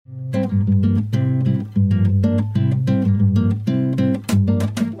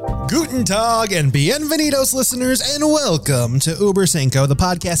Guten Tag and bienvenidos, listeners, and welcome to Uber Cinco, the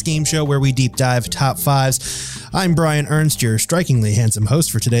podcast game show where we deep dive top fives. I'm Brian Ernst, your strikingly handsome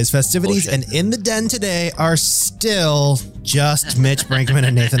host for today's festivities, and in the den today are still just Mitch Brinkman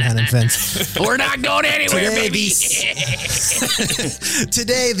and Nathan Hennenfent. We're not going anywhere, Today, baby.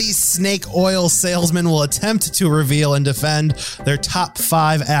 Today, these snake oil salesmen will attempt to reveal and defend their top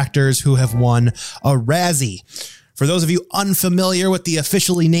 5 actors who have won a Razzie. For those of you unfamiliar with the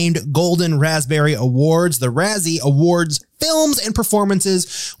officially named Golden Raspberry Awards, the Razzie awards films and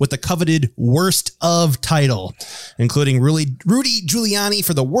performances with the coveted Worst of title, including Rudy Giuliani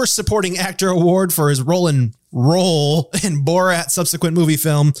for the Worst Supporting Actor Award for his role in Borat's subsequent movie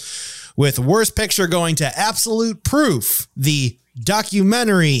film, with Worst Picture going to Absolute Proof, the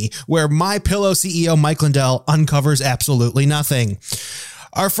documentary where MyPillow CEO Mike Lindell uncovers absolutely nothing.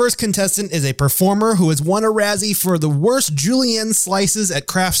 Our first contestant is a performer who has won a Razzie for the worst julienne slices at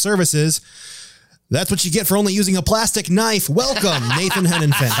craft services. That's what you get for only using a plastic knife. Welcome, Nathan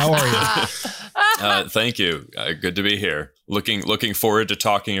Hennenfent. How are you? Thank you. Good to be here. Looking forward to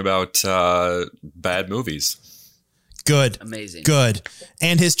talking about bad movies. Good. Amazing. Good.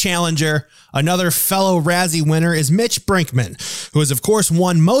 And his challenger, another fellow Razzie winner, is Mitch Brinkman, who has, of course,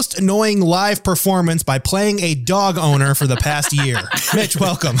 won Most Annoying Live Performance by playing a dog owner for the past year. Mitch,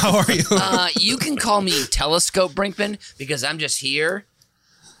 welcome. How are you? You can call me Telescope Brinkman because I'm just here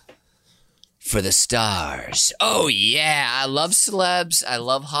for the stars. Oh, yeah. I love celebs. I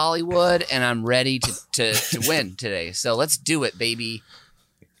love Hollywood, and I'm ready to win today. So let's do it, baby.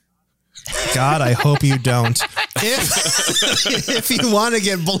 God, I hope you don't. If you want to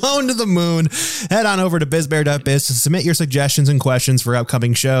get blown to the moon, head on over to bizbear.biz to submit your suggestions and questions for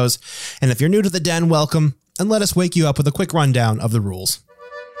upcoming shows. And if you're new to the den, welcome, and let us wake you up with a quick rundown of the rules.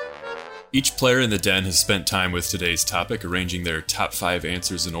 Each player in the den has spent time with today's topic arranging their top 5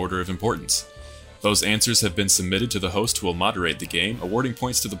 answers in order of importance. Those answers have been submitted to the host who will moderate the game, awarding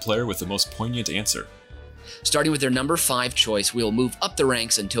points to the player with the most poignant answer. Starting with their number 5 choice, we will move up the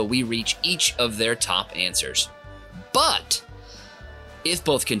ranks until we reach each of their top answers. But if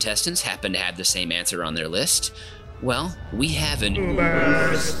both contestants happen to have the same answer on their list, well, we have an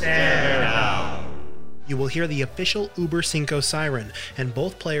Uber Standout. You will hear the official Uber Cinco siren, and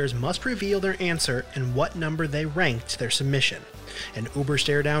both players must reveal their answer and what number they ranked their submission. An Uber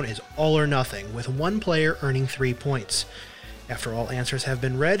Stare Down is all or nothing, with one player earning 3 points. After all answers have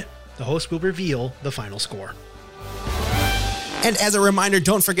been read, the host will reveal the final score. And as a reminder,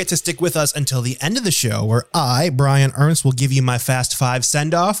 don't forget to stick with us until the end of the show, where I, Brian Ernst, will give you my Fast 5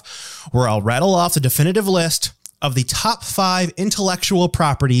 send-off, where I'll rattle off the definitive list of the top 5 intellectual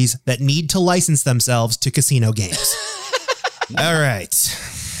properties that need to license themselves to casino games. All right.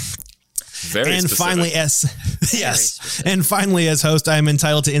 Very and specific. finally, as host, I am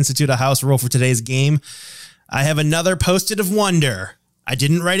entitled to institute a house rule for today's game. I have another Post-it of Wonder. I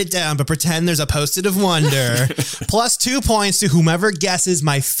didn't write it down, but pretend there's a Post-it of Wonder. Plus 2 points to whomever guesses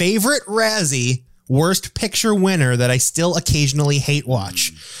my favorite Razzie Worst Picture winner that I still occasionally hate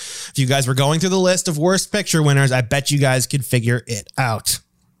watch. If you guys were going through the list of Worst Picture winners, I bet you guys could figure it out.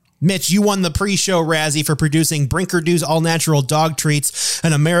 Mitch, you won the pre-show Razzie for producing Brinkerdu's All-Natural Dog Treats,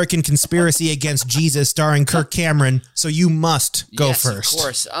 an American Conspiracy Against Jesus starring Kirk Cameron, so you must go first. Of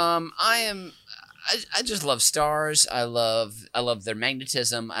course. I just love stars. I love their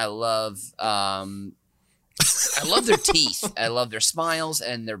magnetism. I love their teeth. I love their smiles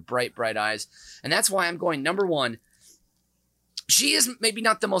and their bright, bright eyes. And that's why I'm going number 1. She is maybe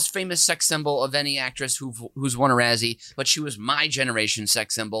not the most famous sex symbol of any actress who's won a Razzie, but she was my generation's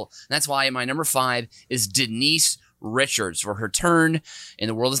sex symbol. And that's why my number 5 is Denise Richards for her turn in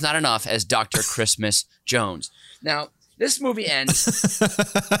The World Is Not Enough as Dr. Christmas Jones. Now, this movie ends.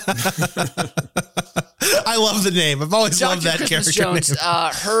 I love the name. I've always loved that Christmas character. Jones,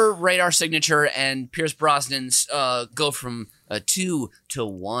 her radar signature and Pierce Brosnan's go from 2 to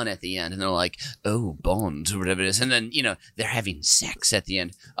 1 at the end, and they're like, "Oh, Bond," or whatever it is, and then they're having sex at the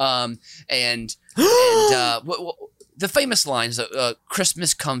end. The famous lines: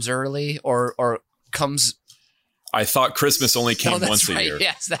 "Christmas comes early," or comes. I thought Christmas only came once a year.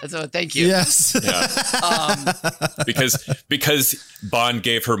 Yes, that's what. Thank you. Yes. Yeah. Because Bond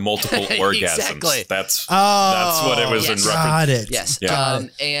gave her multiple orgasms. Exactly. That's what it was in reference. Got it. Yes.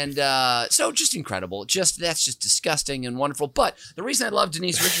 Yeah. So just incredible. That's just disgusting and wonderful. But the reason I love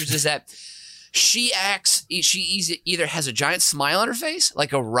Denise Richards is that she either has a giant smile on her face,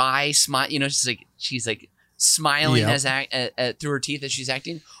 like a wry smile, she's like smiling through her teeth as she's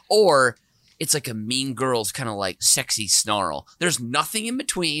acting, or it's like a Mean Girls kind of like sexy snarl. There's nothing in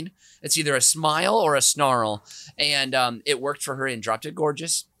between. It's either a smile or a snarl. And it worked for her in Drop Dead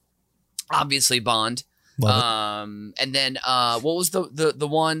Gorgeous. Obviously Bond. And then what was the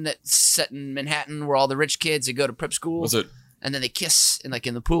one that's set in Manhattan where all the rich kids they go to prep school? Was it? And then they kiss in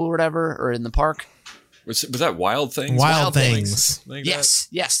the pool or whatever, or in the park. Was that Wild Things? Wild Things. Like yes.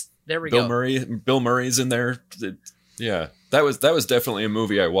 There we Bill go. Bill Murray's in there. Yeah, that was definitely a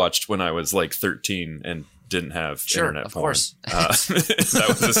movie I watched when I was like 13 and didn't have internet of porn. course. That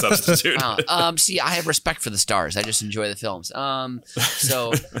was a substitute. See, I have respect for the stars. I just enjoy the films.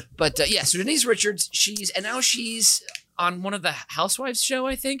 So Denise Richards, she's on one of the Housewives show,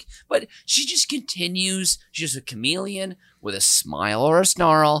 I think, but she just continues. She's a chameleon with a smile or a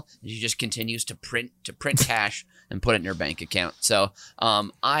snarl, and she just continues to print cash and put it in her bank account. So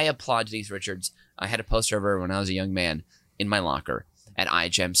I applaud Denise Richards. I had a poster of her when I was a young man in my locker at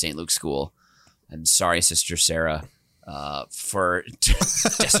IHM St. Luke's School. I'm sorry, Sister Sarah, for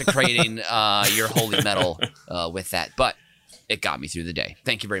desecrating your holy medal with that, but it got me through the day.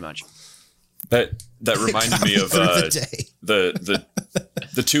 Thank you very much. That reminded me of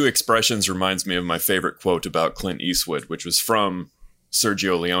the two expressions reminds me of my favorite quote about Clint Eastwood, which was from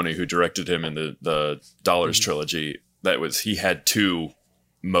Sergio Leone, who directed him in the Dollars trilogy. That was, he had two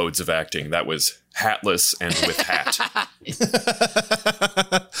modes of acting. That was hatless and with hat.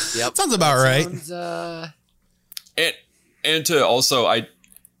 Yep. Sounds about right. And to also,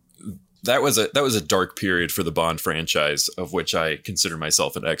 that was a dark period for the Bond franchise, of which I consider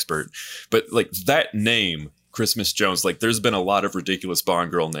myself an expert. But like that name, Christmas Jones, like there's been a lot of ridiculous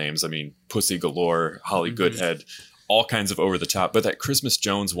Bond girl names. I mean, Pussy Galore, Holly Goodhead, all kinds of over the top. But that Christmas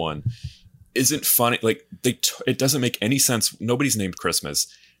Jones one isn't funny. Like it doesn't make any sense. Nobody's named Christmas.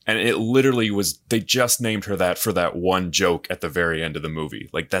 And it literally was, they just named her that for that one joke at the very end of the movie.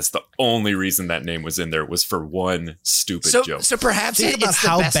 Like, that's the only reason that name was in there, was for one stupid joke. So perhaps think about it's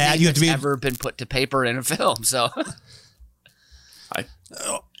how the best bad name you have to be ever been put to paper in a film. So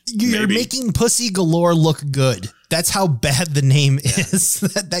you're making Pussy Galore look good. That's how bad the name is.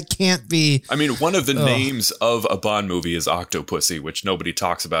 That can't be. I mean, one of the names of a Bond movie is Octopussy, which nobody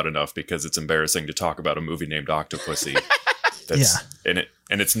talks about enough because it's embarrassing to talk about a movie named Octopussy.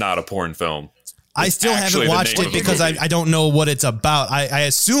 And it's not a porn film. I still haven't watched it because I don't know what it's about. I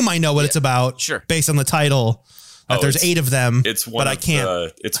assume I know what it's about, based on the title. There's 8 of them, but I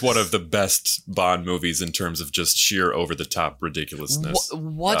can't. It's one of the best Bond movies in terms of just sheer over the top ridiculousness.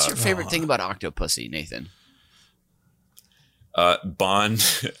 What's your favorite thing about Octopussy, Nathan? Bond,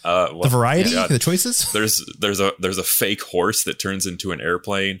 the variety, the choices. There's a fake horse that turns into an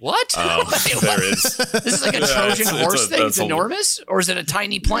airplane. What? There is. This is like a Trojan horse thing. It's enormous, or is it a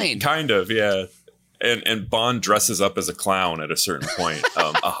tiny plane? Kind of, yeah. And Bond dresses up as a clown at a certain point.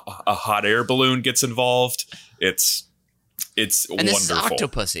 A hot air balloon gets involved. It's and wonderful. This is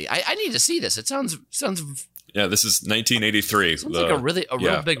Octopussy. I need to see this. It sounds. Yeah, this is 1983. Sounds like a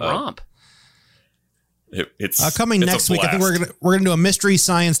real big romp. It's coming next week. I think we're gonna do a Mystery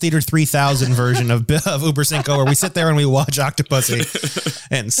Science Theater 3000 version of Uber Cinco, where we sit there and we watch Octopussy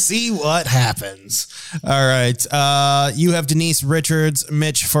and see what happens. All right, you have Denise Richards,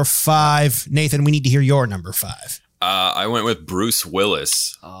 Mitch for 5. Nathan, we need to hear your number 5. I went with Bruce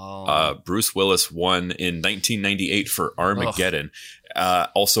Willis. Oh. Bruce Willis won in 1998 for Armageddon.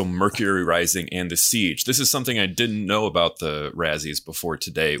 Also Mercury Rising and The Siege. This is something I didn't know about the Razzies before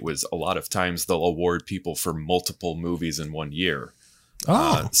today. It was a lot of times they'll award people for multiple movies in one year.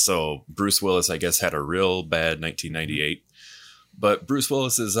 So Bruce Willis, I guess, had a real bad 1998. But Bruce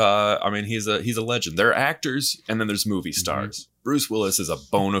Willis is, he's a legend. There are actors and then there's movie stars. Bruce Willis is a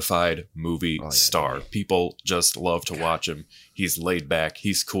bona fide movie star. People just love to watch him. He's laid back.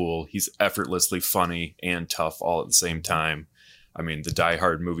 He's cool. He's effortlessly funny and tough all at the same time. I mean, the Die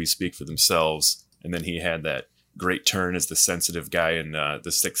Hard movies speak for themselves. And then he had that great turn as the sensitive guy in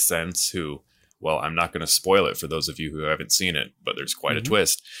The Sixth Sense who, well, I'm not going to spoil it for those of you who haven't seen it, but there's quite a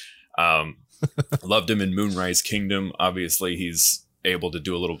twist. Loved him in Moonrise Kingdom. Obviously, he's able to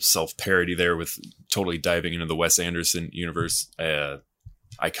do a little self-parody there with totally diving into the Wes Anderson universe.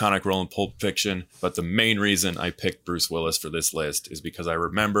 Iconic role in Pulp Fiction. But the main reason I picked Bruce Willis for this list is because I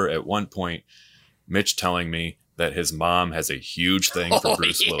remember at one point Mitch telling me that his mom has a huge thing for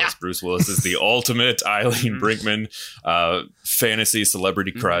Bruce Willis. Bruce Willis is the ultimate Eileen Brinkman fantasy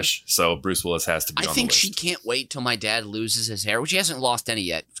celebrity crush. So Bruce Willis has to be on the list. I think she can't wait till my dad loses his hair, which he hasn't lost any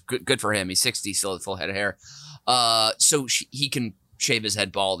yet. Good for him. He's 60, still with full head of hair. So he can shave his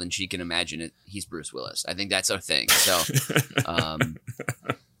head bald and she can imagine it. He's Bruce Willis. I think that's a thing. So,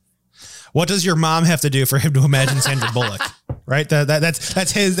 what does your mom have to do for him to imagine Sandra Bullock? Right.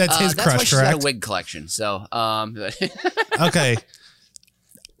 That's his that's crush. Why she's correct? got a wig collection. So, okay.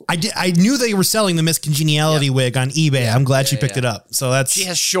 I knew they were selling the Miss Congeniality wig on eBay. I'm glad she picked it up. So she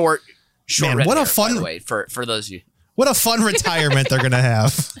has short Short Man, red what a hair, fun- by the way, for those of you. What a fun retirement they're going to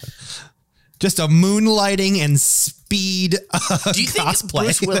have. Just a moonlighting and speed Do you think cosplay.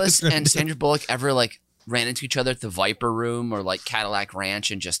 Bruce Willis and Sandra Bullock ever like ran into each other at the Viper Room or like Cadillac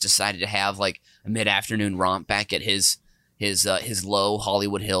Ranch and just decided to have like a mid-afternoon romp back at his low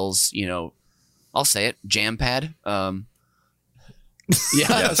Hollywood Hills, I'll say it, jam pad. Yeah,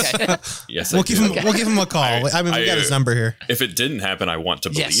 Yes. okay. Yes, We'll give him a call. I mean, we got his number here. If it didn't happen, I want to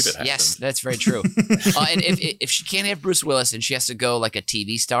believe it happened. Yes, that's very true. And if she can't have Bruce Willis and she has to go like a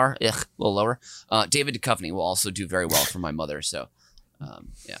TV star, a little lower, David Duchovny will also do very well for my mother. So,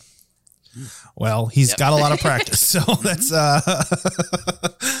 yeah. Well, he's got a lot of practice, so that's all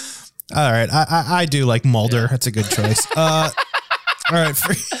right. I do like Mulder. That's a good choice. All right,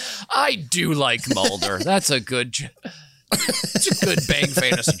 I do like Mulder. That's a good bang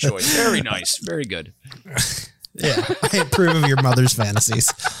fantasy choice. Very nice. Very good. yeah, I approve of your mother's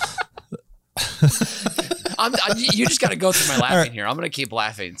fantasies. You just got to go through my laughing here. I'm going to keep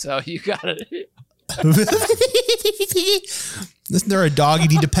laughing. So you got to. Isn't there a dog you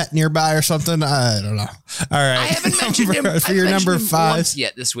need to pet nearby or something? I don't know. All right. I haven't mentioned him for your number 5 once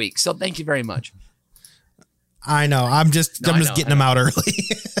yet this week. So thank you very much. I know. I'm just getting them out early.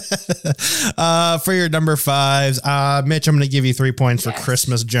 For your number 5s, Mitch, I'm going to give you 3 points for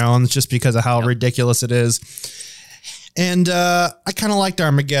Christmas Jones just because of how ridiculous it is. And I kind of liked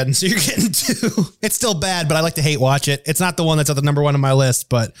Armageddon, so you're getting 2. It's still bad, but I like to hate watch it. It's not the one that's at the number 1 on my list,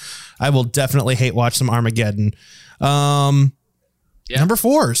 but I will definitely hate watch some Armageddon. Number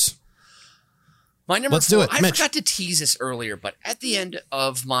 4s. My number Let's 4, do it, I Mitch. forgot to tease this earlier, but at the end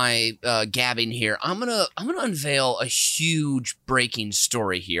of my gabbing here, I'm gonna unveil a huge breaking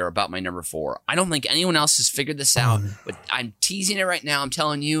story here about my number 4. I don't think anyone else has figured this out, but I'm teasing it right now. I'm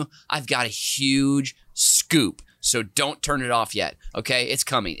telling you, I've got a huge scoop. So don't turn it off yet. Okay, it's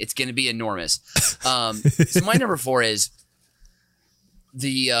coming. It's going to be enormous. So my number 4 is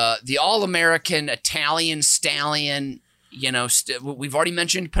the all-American Italian stallion. We've already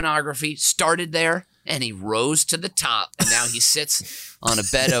mentioned pornography. Started there, and he rose to the top, and now he sits on a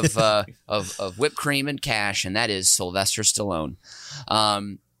bed of whipped cream and cash, and that is Sylvester Stallone.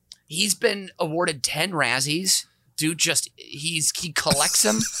 He's been awarded 10 Razzies. Dude, he collects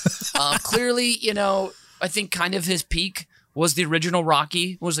them. Clearly, I think kind of his peak was the original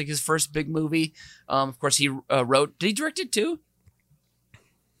Rocky. It was like his first big movie. Of course, he wrote. Did he direct it too?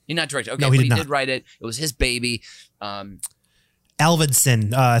 He not directed. Okay, no, but he he did did write it. It was his baby.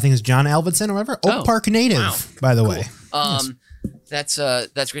 Alvidson. I think it's John Alvidson or whatever. Oak Park native, by the way. That's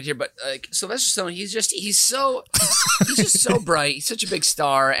great here. But Sylvester Stallone, he's just so bright. He's such a big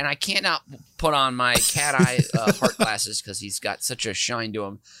star, and I can't not put on my cat eye heart glasses because he's got such a shine to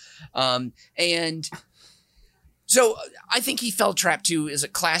him. And so I think he fell trap too. Is a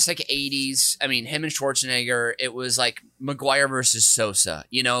classic 80s. I mean, him and Schwarzenegger, it was like McGuire versus Sosa.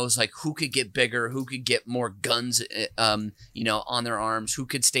 It was like who could get bigger, who could get more guns, on their arms, who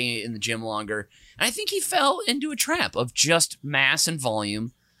could stay in the gym longer. And I think he fell into a trap of just mass and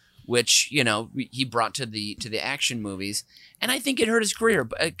volume, which, he brought to the action movies. And I think it hurt his career.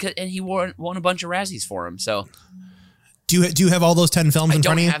 And he won a bunch of Razzies for him. So do you have all those 10 films in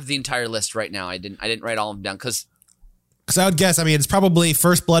front of you? I don't have the entire list right now. I didn't write all of them down because I would guess, it's probably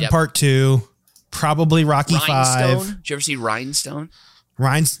First Blood Part 2, probably Rocky 5. Rhinestone. Did you ever see Rhinestone?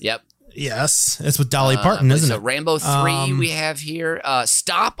 Yep. Yes. It's with Dolly Parton, isn't it? Rambo 3 we have here.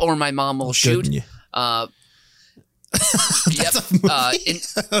 Stop or My Mom Will Shoot. Good. Yep.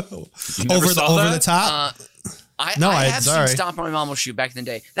 Over the top? I have seen Stop or My Mom Will Shoot back in the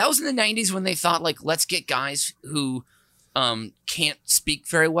day. That was in the 90s when they thought, let's get guys who can't speak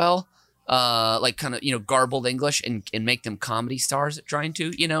very well, garbled English and make them comedy stars at trying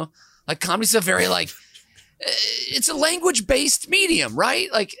to, like comedy's a very it's a language-based medium,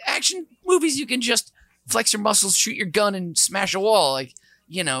 right? Like action movies, you can just flex your muscles, shoot your gun and smash a wall.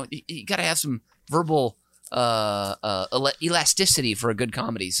 You got to have some verbal elasticity for a good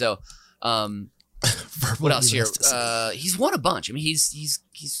comedy. So, what else here? He's won a bunch. I mean, he's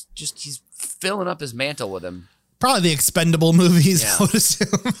filling up his mantle with him. Probably the Expendable movies, I would assume.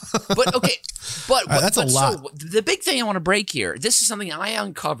 But okay, that's a lot. So the big thing I want to break here. This is something I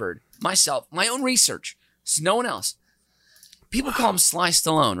uncovered myself, my own research. It's no one else. People call him Sly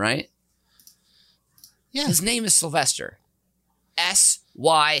Stallone, right? Yeah. His name is Sylvester.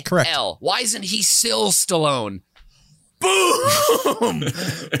 S-Y-L. Correct. Why isn't he Syl Stallone? Boom!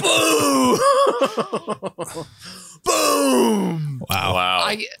 Boom! Boom!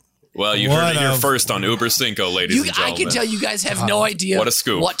 Wow. Well, you What heard it here a- first on Uber Cinco, ladies and I gentlemen. can tell you guys have no idea What a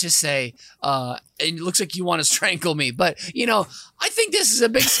scoop. what to say. It looks like you want to strangle me, but I think this is a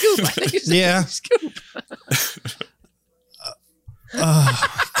big scoop. I think it's a Yeah. big scoop.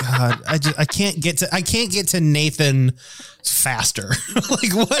 Oh God, I can't get to Nathan faster.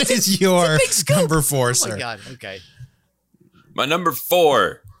 Like, what is your Big scoop. number 4, Oh sir? my god. Okay. My number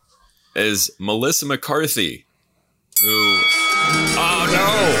 4 is Melissa McCarthy, who... Oh,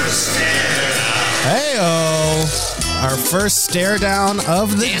 Heyo, our first stare down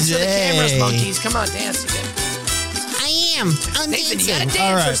of the Dance day. for the cameras, monkeys. Come on, dance. I am. I'm Nathan, you dancing. gotta dance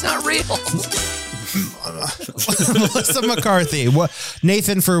All or right. it's not real. Melissa McCarthy. What,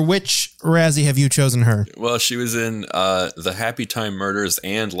 Nathan, for which Razzie have you chosen her? no! Well, she was in The Happy Time Murders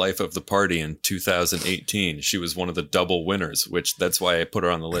and Life of the Party in 2018. She was one of the double winners, which that's why I put her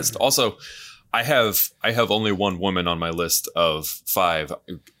on the list. Also, I have only one woman on my list of 5.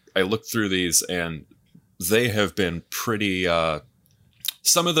 I looked through these and they have been pretty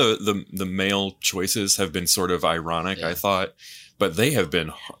some of the male choices have been sort of ironic, Yeah. I thought, but they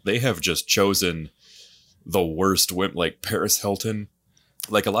have just chosen the worst women, like Paris Hilton,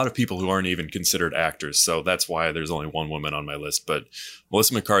 like a lot of people who aren't even considered actors. So that's why there's only one woman on my list. But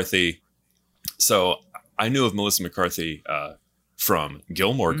Melissa McCarthy. So I knew of Melissa McCarthy from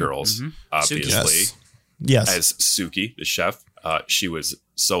Gilmore Girls, obviously, Yes. as Suki, the chef. She was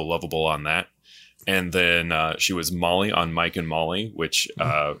so lovable on that. And then she was Molly on Mike and Molly, which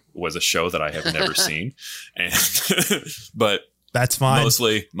was a show that I have never seen. And but That's fine.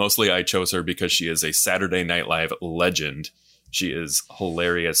 mostly I chose her because she is a Saturday Night Live legend. She is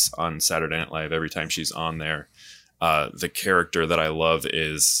hilarious on Saturday Night Live every time she's on there. The character that I love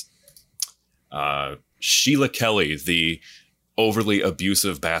is Sheila Kelly, the overly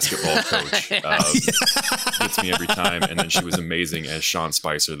abusive basketball coach. Gets me every time. And then she was amazing as Sean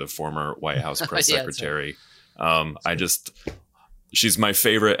Spicer, the former White House press Yeah, that's secretary. She's my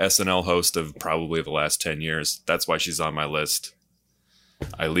favorite SNL host of probably the last 10 years. That's why she's on my list.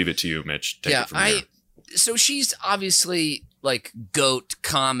 I leave it to you, Mitch. Take it from here. So she's obviously like GOAT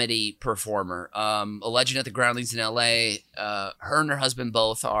comedy performer, a legend at the Groundlings in LA. Her and her husband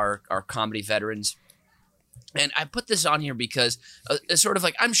both are comedy veterans. And I put this on here because it's sort of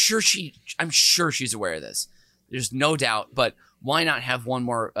like I'm sure she's aware of this. There's no doubt, but why not have one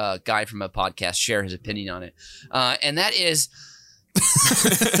more guy from a podcast share his opinion on it? And that is,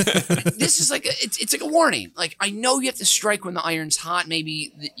 this is like it's like a warning. Like, I know you have to strike when the iron's hot.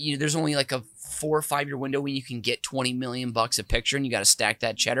 Maybe there's only like a 4 or 5 year window when you can get $20 million a picture, and you got to stack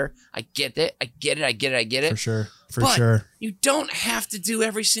that cheddar. I get it. I get it. For sure. For But sure. you don't have to do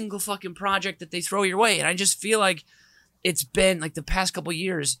every single fucking project that they throw your way. And I just feel like it's been like the past couple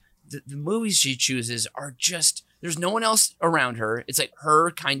years, the movies she chooses are just, there's no one else around her. It's like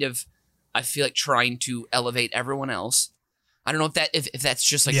her kind of, I feel like, trying to elevate everyone else. I don't know if that's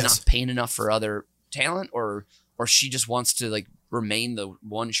just like Yes. not paying enough for other talent, or she just wants to like remain the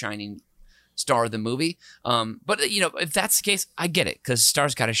one shining star of the movie. But if that's the case, I get it, because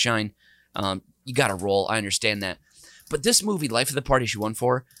stars got to shine. You got to roll. I understand that. But this movie, Life of the Party, she won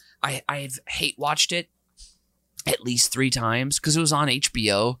for, I've hate watched it at least 3 times because it was on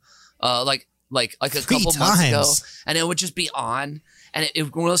HBO, like a couple months ago, and it would just be on. And it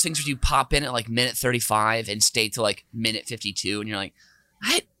was one of those things where you pop in at like minute 35 and stay till like minute 52, and you're like,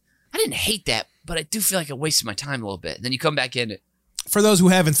 I didn't hate that, but I do feel like I wasted my time a little bit. And then you come back in. For those who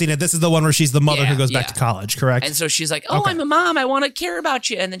haven't seen it, this is the one where she's the mother Yeah, who goes back yeah. to college, correct? And so she's like, oh, Okay. I'm a mom. I want to care about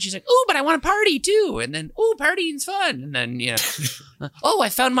you. And then she's like, oh, but I want to party too. And then, oh, partying's fun. And then, oh, I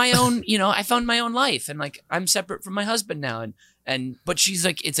found my own, I found my own life. And like, I'm separate from my husband now. But she's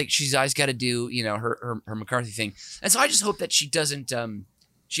like, it's like, she's always got to do, her McCarthy thing. And so I just hope that she doesn't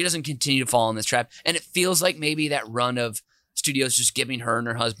continue to fall in this trap. And it feels like maybe that run of studios just giving her and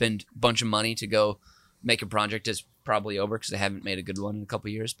her husband a bunch of money to go make a project is probably over, because they haven't made a good one in a couple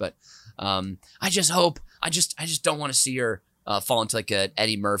of years. But I just hope, I just don't want to see her fall into like a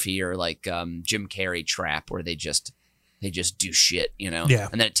Eddie Murphy or like Jim Carrey trap where they just do shit, Yeah.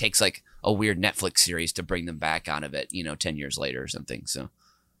 And then it takes like a weird Netflix series to bring them back out of it, 10 years later or something. So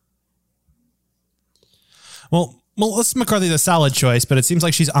Well, Melissa McCarthy's a solid choice, but it seems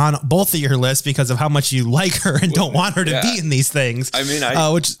like she's on both of your lists because of how much you like her and don't want her to yeah. be in these things. I mean,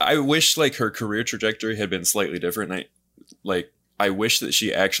 I wish like her career trajectory had been slightly different. I wish that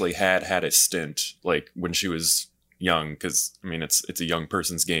she actually had a stint like when she was young, because I mean it's a young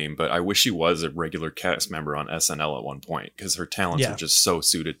person's game, but I wish she was a regular cast member on SNL at one point, because her talents Yeah. are just so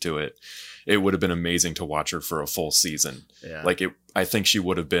suited to it. it would have been amazing to watch her for a full season. Yeah. Like I think she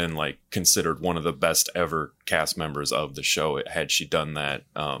would have been like considered one of the best ever cast members of the show had she done that.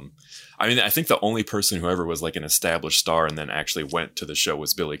 I mean, I think the only person who ever was like an established star and then actually went to the show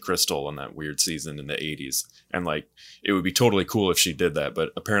was Billy Crystal on that weird season in the 80s. And like, it would be totally cool if she did that.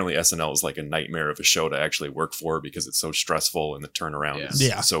 But apparently SNL is like a nightmare of a show to actually work for because it's so stressful and the turnaround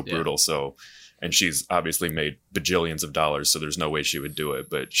is so brutal. So, and she's obviously made bajillions of dollars, so there's no way she would do it.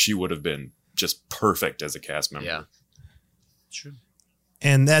 But she would have been just perfect as a cast member. Yeah. True.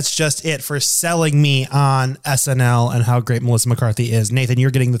 And that's just it for selling me on SNL and how great Melissa McCarthy is. Nathan,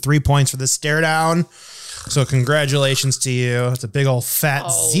 you're getting the 3 points for this stare down. So congratulations to you. It's a big old fat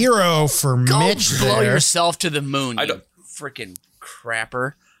 0 for Mitch. Blow there. yourself to the moon, you freaking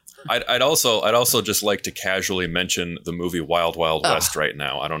crapper. I'd also just like to casually mention the movie Wild Wild West right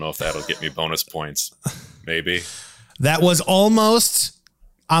now. I don't know if that'll get me bonus points. Maybe. That was almost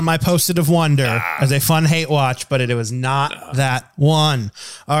on my post-it of wonder as a fun hate watch, but it was not that one.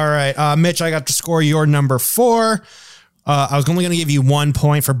 All right, Mitch, I got to score your number 4. I was only going to give you 1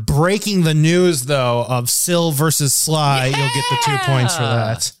 point for breaking the news, though, of Syl versus Sly. Yeah! You'll get the 2 points for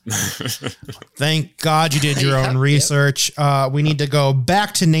that. Thank God you did your own research. We need to go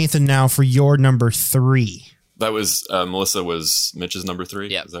back to Nathan now for your number 3. That was Melissa was Mitch's number 3.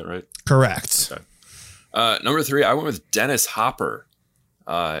 Yeah, is that right? Correct. Okay. Number 3, I went with Dennis Hopper.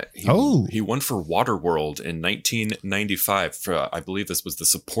 He won for Waterworld in 1995 for, I believe this was the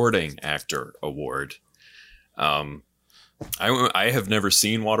Supporting Actor Award. I have never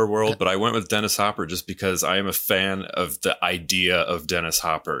seen Waterworld, but I went with Dennis Hopper just because I am a fan of the idea of Dennis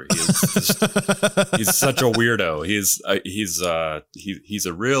Hopper. He's such a weirdo. He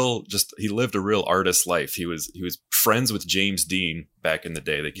lived a real artist life. He was friends with James Dean back in the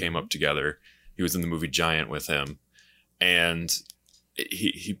day. They came up together. He was in the movie Giant with him, and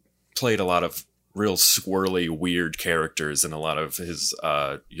he played a lot of real swirly, weird characters in a lot of his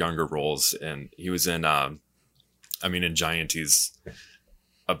younger roles. And he was in, in Giant, he's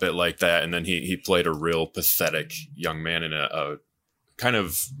a bit like that. And then he played a real pathetic young man in a kind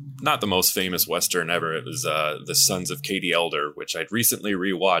of not the most famous Western ever. It was The Sons of Katie Elder, which I'd recently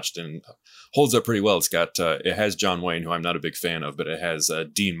rewatched and holds up pretty well. It's got, it has John Wayne, who I'm not a big fan of, but it has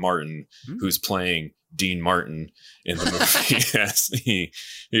Dean Martin, who's playing Dean Martin in the movie. Yes, he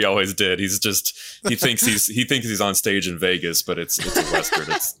always did. He's just, he thinks he's on stage in Vegas, but it's a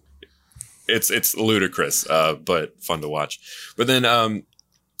Western. It's ludicrous, but fun to watch. But then,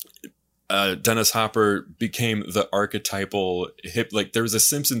 Dennis Hopper became the archetypal like there was a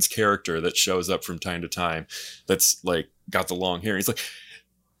Simpsons character that shows up from time to time that's like got the long hair. He's like,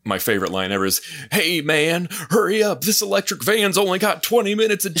 my favorite line ever is, "Hey man, hurry up. This electric van's only got 20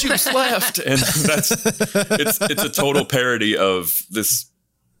 minutes of juice left." And it's a total parody of this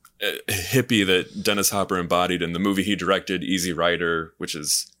hippie that Dennis Hopper embodied in the movie he directed, Easy Rider, which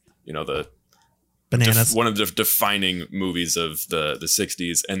is, the Bananas. One of the defining movies of the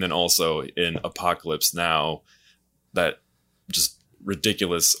 60s. And then also in Apocalypse Now, that just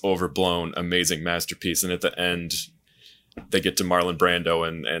ridiculous, overblown, amazing masterpiece. And at the end, they get to Marlon Brando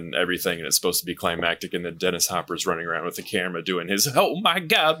and everything, and it's supposed to be climactic. And then Dennis Hopper's running around with the camera doing his, "Oh my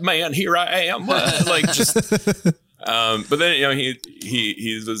God, man, here I am." Like just, but then,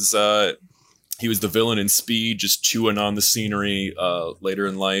 he was the villain in Speed, just chewing on the scenery later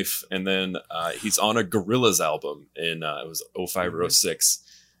in life. And then he's on a Gorillaz album in, it was 05 or 06,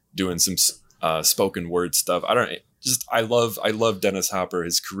 doing some spoken word stuff. I love Dennis Hopper.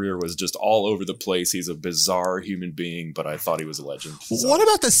 His career was just all over the place. He's a bizarre human being, but I thought he was a legend. So. What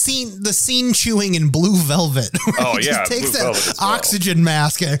about the scene chewing in Blue Velvet? Oh he yeah, just takes Blue that Velvet as well. Oxygen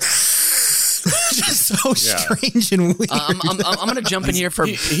mask and just so strange and weird. I'm going to jump in here for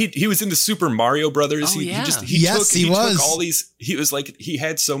he was in the Super Mario Brothers. Oh, he was. took all these. He was like, he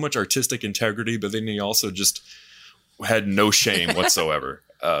had so much artistic integrity, but then he also just had no shame whatsoever.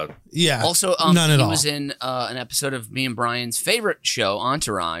 Also, none at all. He was in an episode of me and Brian's favorite show,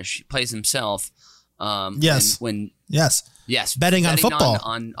 Entourage. He plays himself. Yes. Yes. Betting on football.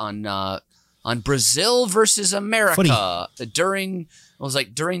 On Brazil versus America during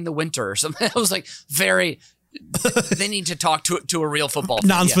the winter or something. It was like very. They need to talk to a real football fan.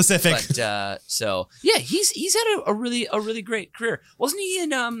 Non-specific. But he's had a really great career. Wasn't he in?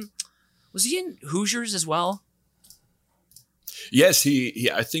 Was he in Hoosiers as well? Yes,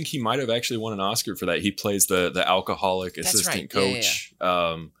 I think he might have actually won an Oscar for that. He plays the alcoholic assistant coach.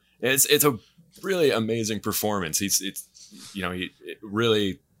 Yeah. It's a really amazing performance.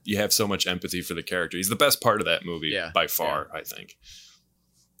 You have so much empathy for the character. He's the best part of that movie by far, I think.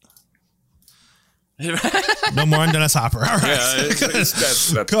 No more on Dennis Hopper. All right. Yeah,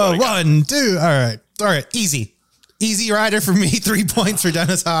 that's Go, what I got. 1, 2. All right. Easy rider for me. 3 points for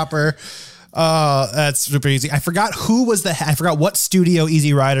Dennis Hopper. That's super easy. I forgot I forgot what studio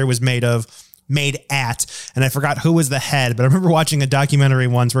Easy Rider was made at, and I forgot who was the head, but I remember watching a documentary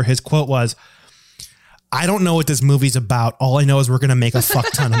once where his quote was, "I don't know what this movie's about. All I know is we're going to make a fuck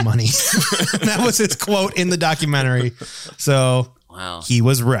ton of money." That was his quote in the documentary. So Wow. He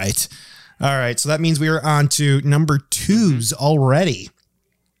was right. All right. So that means we are on to number 2s already.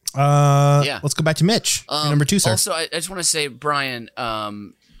 Let's go back to Mitch. Number 2, sir. Also, I just want to say, Brian,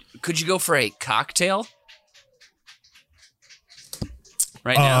 could you go for a cocktail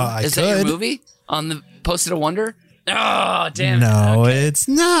right now? I Is that your could. movie on the Posted a Wonder? Oh, damn. No, Okay. it's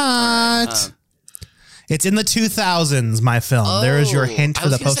not. It's in the 2000s, my film. There is your hint for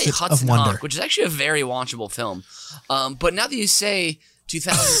the Post-it of Wonder. Hawk, which is actually a very watchable film. But now that you say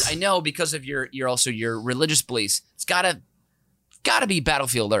 2000s, I know because of your religious beliefs, it's gotta be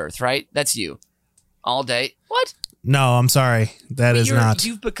Battlefield Earth, right? That's you, all day. What? No, I'm sorry. That is not.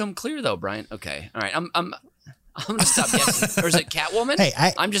 You've become clear though, Brian. Okay, all right. I'm gonna stop guessing. Or is it Catwoman? Hey,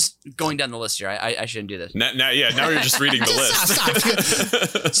 I'm just going down the list here. I shouldn't do this. Now you're just reading the list.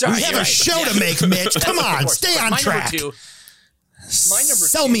 Stop. Sorry, We have you're a right. show Yeah. to make, Mitch. Come Of on, course. stay on My track. Number two.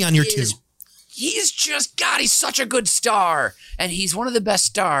 Sell me on your 2. He's just he's such a good star, and he's one of the best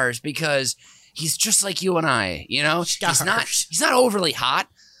stars because he's just like you and I. You know, he's not overly hot,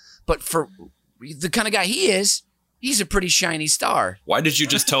 but for the kind of guy he is, he's a pretty shiny star. Why did you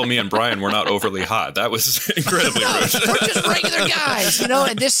just tell me and Brian we're not overly hot? That was incredibly No, rude. we're just regular guys, you know.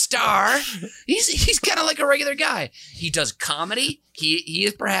 And this star, he's kind of like a regular guy. He does comedy. He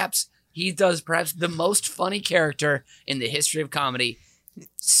does perhaps the most funny character in the history of comedy.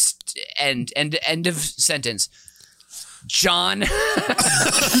 End of sentence. John. Okay,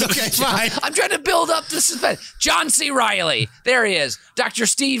 fine. I'm trying to build up the suspense. John C. Reilly. There he is. Dr.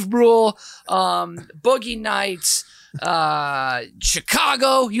 Steve Brule. Boogie Nights.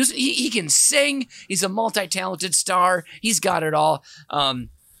 Chicago. He can sing. He's a multi-talented star. He's got it all.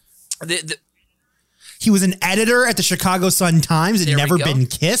 He was an editor at the Chicago Sun-Times and There we never go. been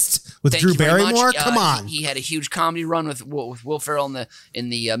kissed with Thank Drew you very much. Barrymore. Come on. He had a huge comedy run with Will Ferrell in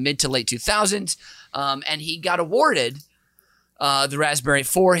the mid to late 2000s, and he got awarded the Raspberry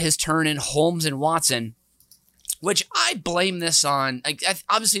for his turn in Holmes and Watson, which I blame this on.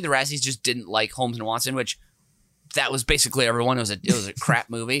 Obviously, the Razzies just didn't like Holmes and Watson, which that was basically everyone. It was a crap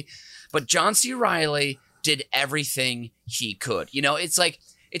movie, but John C. Reilly did everything he could. You know, it's like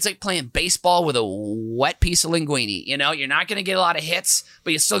playing baseball with a wet piece of linguine. You know, you're not going to get a lot of hits,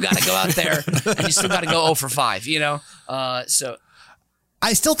 but you still got to go out there and you still got to go 0 for 5, you know? So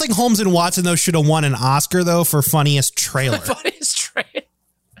I still think Holmes and Watson, though, should have won an Oscar, though, for funniest trailer. funniest trade.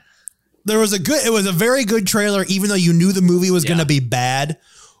 It was a very good trailer, even though you knew the movie was going to be bad.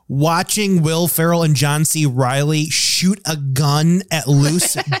 Watching Will Ferrell and John C. Reilly shoot a gun at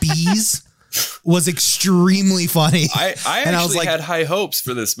loose bees was extremely funny. I And actually was like, had high hopes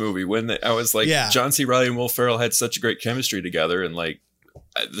for this movie when I was like, Yeah. John C. Reilly and Will Ferrell had such great chemistry together, and like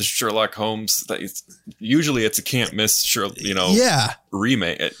the Sherlock Holmes. Usually, it's a can't miss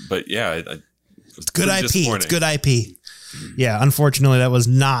remake. But yeah, it's good IP. It's good IP. Yeah, unfortunately, that was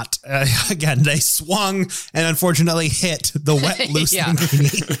not. Again, they swung and unfortunately hit the wet loose Yeah.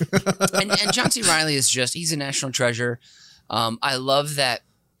 linguine. and John C. Reilly he's a national treasure. I love that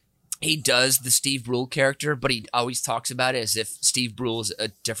he does the Steve Brule character, but he always talks about it as if Steve Brule is a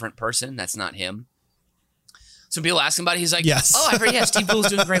different person. That's not him. So people ask him about it. He's like, Yes. "Oh, I heard. Steve Brule's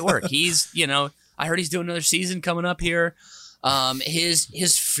doing great work. I heard he's doing another season coming up here.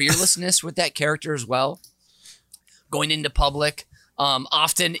 His fearlessness with that character as well, going into public,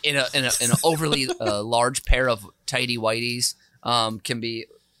 often in an overly large pair of tighty whities, can be."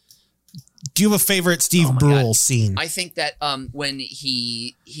 Do you have a favorite Steve Brule scene? I think that when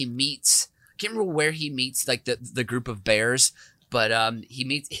he meets, I can't remember where he meets like the group of bears, but he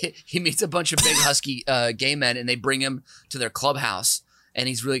meets a bunch of big husky gay men, and they bring him to their clubhouse, and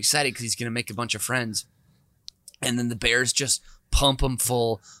he's really excited because he's going to make a bunch of friends, and then the bears just pump him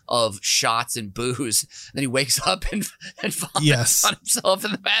full of shots and booze. And then he wakes up and vomits on himself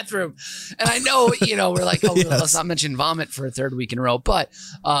in the bathroom. And I know, we're like, let's not mention vomit for a third week in a row. But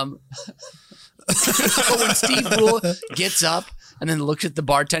when Steve Brule gets up and then looks at the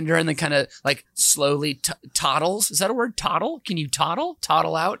bartender and then kind of like slowly toddles. Is that a word? Toddle? Can you toddle?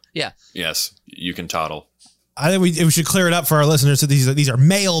 Toddle out? Yeah. Yes, you can toddle. I think we should clear it up for our listeners. So these are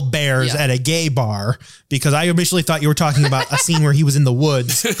male bears at a gay bar, because I initially thought you were talking about a scene where he was in the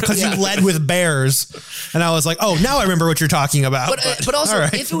woods because he led with bears. And I was like, oh, now I remember what you're talking about. But also,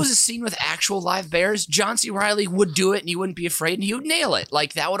 if it was a scene with actual live bears, John C. Reilly would do it and he wouldn't be afraid and he would nail it.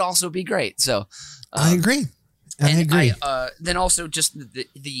 Like, that would also be great. So I agree. I agree. Then also just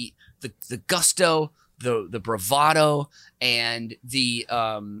the gusto, the bravado, and the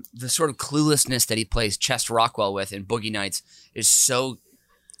sort of cluelessness that he plays Chester Rockwell with in Boogie Nights is so.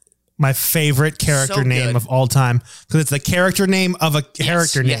 My favorite character name of all time, because it's the character name of a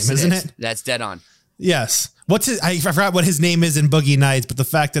character name, isn't it? That's dead on. Yes. What's his? I forgot what his name is in Boogie Nights, but the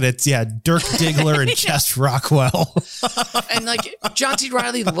fact that it's Dirk Diggler and Chester Rockwell. And like John C.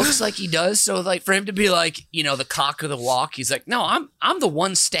 Reilly looks like he does, so like for him to be like, the cock of the walk, he's like, no, I'm the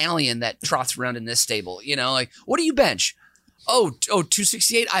one stallion that trots around in this stable. Like, what do you bench? Oh,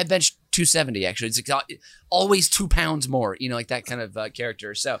 268. I bench 270. Actually, it's like always 2 pounds more. Like that kind of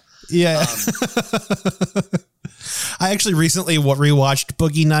character. So yeah. I actually recently rewatched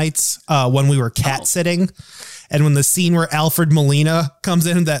Boogie Nights when we were cat sitting. And when the scene where Alfred Molina comes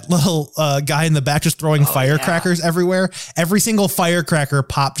in, that little guy in the back just throwing firecrackers everywhere, every single firecracker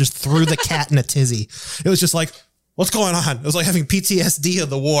popped just threw the cat in a tizzy. It was just like, what's going on? It was like having PTSD of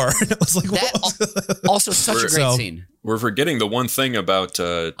the war. And it was like, also such a great scene. We're forgetting the one thing about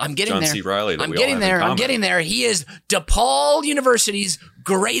John C. Reilly that we all have in common. I'm getting there. He is DePaul University's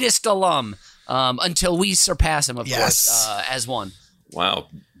greatest alum until we surpass him, of course, as one. Wow.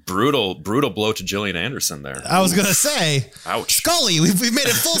 Brutal blow to Gillian Anderson there. I was going to say, ouch. Scully, we've made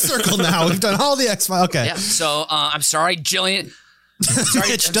it full circle now. We've done all the X-Files. Okay. Yeah, so I'm sorry, Gillian.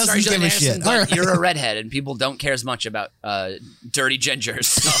 Mitch doesn't give a Anderson, shit. But right. You're a redhead, and people don't care as much about dirty gingers.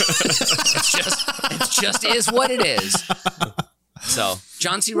 So it just is what it is. So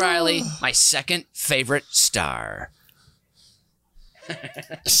John C. Reilly, my second favorite star.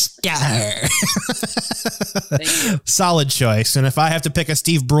 Solid choice. And if I have to pick a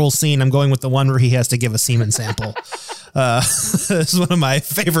Steve Brule scene, I'm going with the one where he has to give a semen sample. This is one of my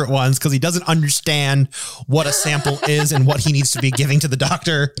favorite ones because he doesn't understand what a sample is and what he needs to be giving to the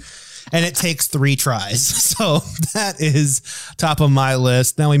doctor. And it takes 3 tries. So that is top of my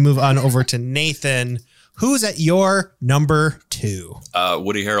list. Now we move on over to Nathan. Who's at your number 2?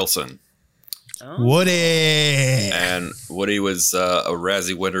 Woody Harrelson. Oh. Woody. And Woody was a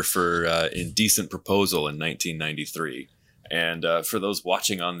Razzie winner for Indecent Proposal in 1993. And for those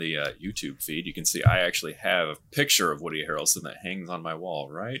watching on the YouTube feed, you can see I actually have a picture of Woody Harrelson that hangs on my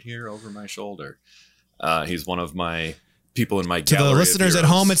wall right here over my shoulder. He's one of my people in my gallery. To the listeners at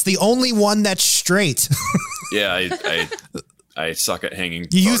home, it's the only one that's straight. Yeah, I suck at hanging.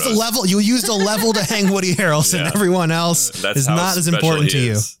 You used a level to hang Woody Harrelson. Yeah. Everyone else is not as important to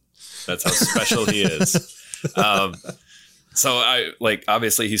you. That's how special he is. So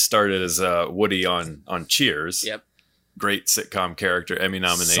obviously he started as Woody on Cheers. Yep. Great sitcom character, Emmy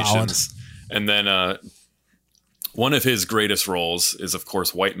nominations. Solid. And then one of his greatest roles is, of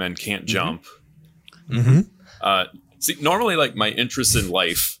course, White Men Can't Jump. Mm-hmm. See, normally like my interest in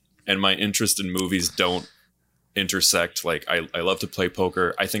life and my interest in movies don't intersect. Like I love to play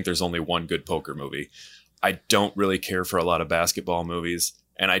poker. I think there's only one good poker movie. I don't really care for a lot of basketball movies.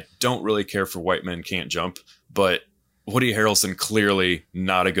 And I don't really care for White Men Can't Jump, but Woody Harrelson clearly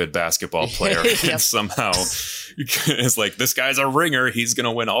not a good basketball player. Yep. And somehow it's like, this guy's a ringer. He's going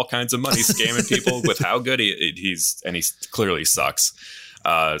to win all kinds of money scamming people with how good he clearly sucks.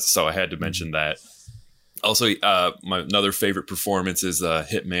 So I had to mention that. Also, my another favorite performance is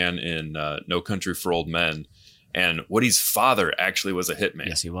Hitman in No Country for Old Men. And Woody's father actually was a hitman.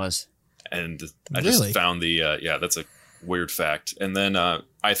 Yes, he was. And I just found that's a weird fact. And then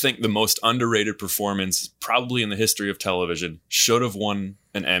I think the most underrated performance probably in the history of television, should have won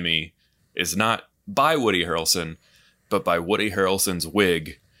an Emmy, is not by Woody Harrelson, but by Woody Harrelson's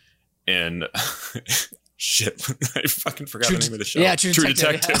wig in shit. I fucking forgot the name of the show. Yeah, True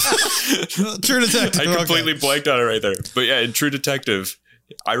Detective. True Detective. I completely blanked on it right there. But yeah, in True Detective,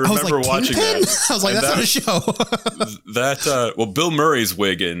 I remember watching that. I was like, that's not a show. Bill Murray's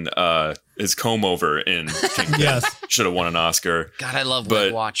wig in his comb over in Kingpin should have won an Oscar. God, I love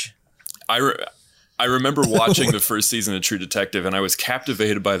Wig Watch. I remember watching the first season of True Detective, and I was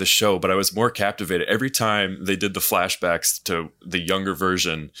captivated by the show, but I was more captivated every time they did the flashbacks to the younger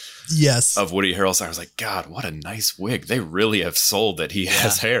version of Woody Harrelson. I was like, God, what a nice wig. They really have sold that he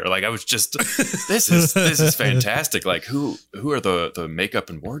has hair. Like, I was just, this is fantastic. Like, who are the makeup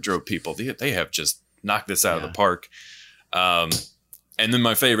and wardrobe people? They have just knocked this out of the park. And then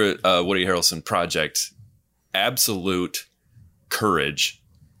my favorite Woody Harrelson project, absolute courage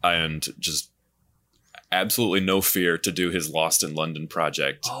and just absolutely no fear to do his Lost in London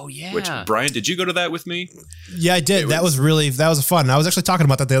project. Oh yeah. Which, Brian, did you go to that with me? Yeah, I did. That was fun. I was actually talking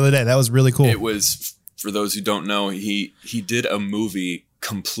about that the other day. That was really cool. It was, for those who don't know, he did a movie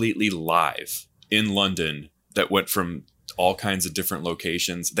completely live in London that went from all kinds of different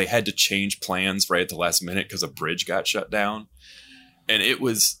locations. They had to change plans right at the last minute because a bridge got shut down. And it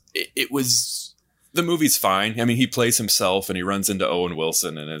was the movie's fine. I mean, he plays himself and he runs into Owen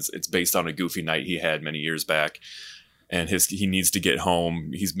Wilson, and it's based on a goofy night he had many years back. And he needs to get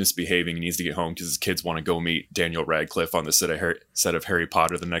home. He's misbehaving. He needs to get home because his kids want to go meet Daniel Radcliffe on the set of Harry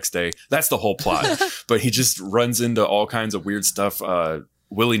Potter the next day. That's the whole plot. But he just runs into all kinds of weird stuff.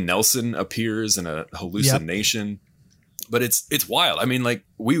 Willie Nelson appears in a hallucination. Yep. But it's wild. I mean, like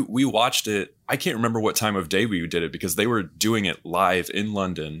we watched it. I can't remember what time of day we did it because they were doing it live in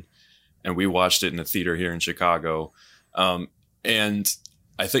London, and we watched it in a theater here in Chicago. And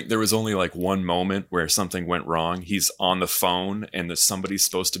I think there was only like one moment where something went wrong. He's on the phone, and somebody's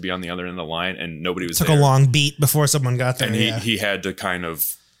supposed to be on the other end of the line, and nobody was there. Took a long beat before someone got there. And he had to kind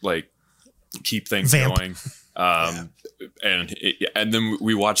of like keep things going. And then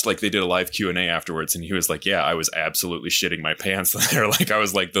we watched, like, they did a live Q&A afterwards, and he was like, yeah, I was absolutely shitting my pants there. Like, I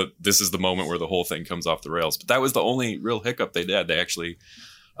was like, this is the moment where the whole thing comes off the rails. But that was the only real hiccup they did. They actually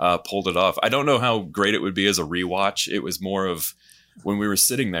pulled it off. I don't know how great it would be as a rewatch. It was more of, when we were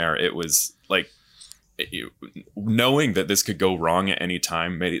sitting there, it was like, knowing that this could go wrong at any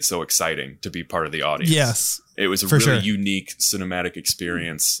time made it so exciting to be part of the audience. Yes. It was a really unique cinematic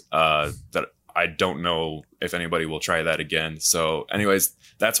experience that I don't know if anybody will try that again. So anyways,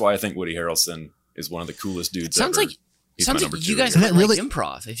 that's why I think Woody Harrelson is one of the coolest dudes ever. Sounds like you guys might like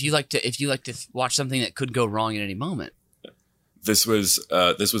improv. If you like to watch something that could go wrong at any moment. This was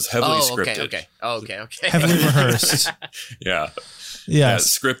heavily scripted. Okay. Heavily rehearsed. Yeah. Yeah.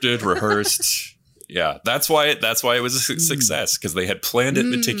 Scripted, rehearsed. Yeah. That's why it was a success, because they had planned it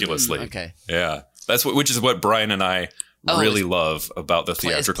meticulously. Okay. Yeah. Which is what Brian and I really love about the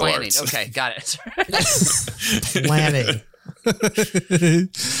theatrical arts. Okay, got it. Planning.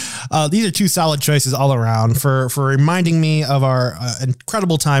 These are two solid choices all around for reminding me of our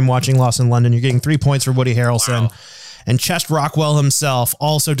incredible time watching Lost in London. You're getting 3 points for Woody Harrelson. Wow. And Chest Rockwell himself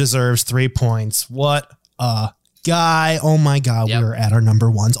also deserves 3 points. What a guy. Oh my God, we're at our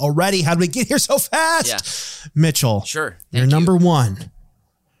number ones already. How did we get here so fast? Yeah. Mitchell. Sure. Your number one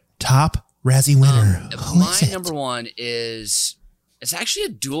top Razzie winner. My number one it's actually a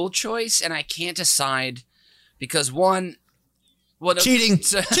dual choice, and I can't decide because cheating.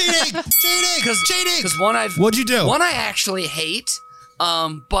 Because what'd you do? One I actually hate,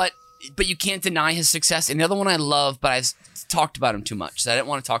 but you can't deny his success, and the other one I love, but I've talked about him too much, so I didn't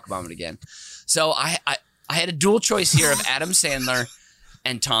want to talk about him again. So I had a dual choice here of Adam Sandler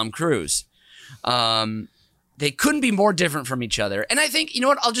and Tom Cruise. They couldn't be more different from each other. And I think, you know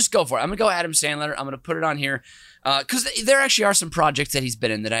what? I'll just go for it. I'm going to go Adam Sandler. I'm going to put it on here because there actually are some projects that he's been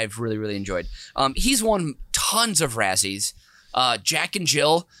in that I've really, really enjoyed. He's won tons of Razzies. Jack and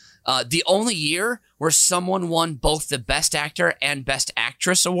Jill, the only year where someone won both the Best Actor and Best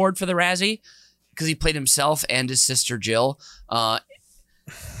Actress award for the Razzie, because he played himself and his sister Jill in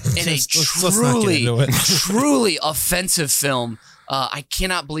a truly offensive film. I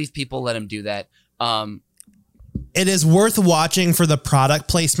cannot believe people let him do that. It is worth watching for the product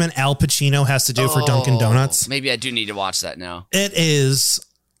placement Al Pacino has to do for Dunkin' Donuts. Maybe I do need to watch that now. It is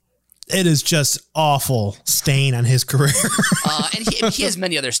just awful stain on his career. And he has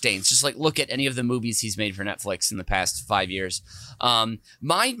many other stains. Just like look at any of the movies he's made for Netflix in the past 5 years.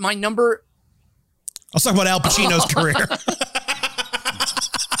 My number. Let's talk about Al Pacino's career.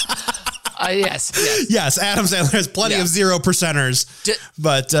 Yes. Adam Sandler has plenty of 0%ers,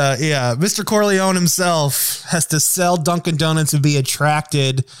 but Mr. Corleone himself has to sell Dunkin' Donuts to be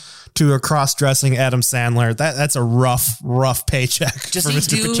attracted to a cross-dressing Adam Sandler. That's a rough paycheck. Does for he Mr.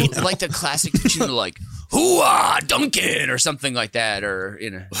 do Pacino. like the classic Pacino, like "Hoo-ah, Dunkin'" or something like that, or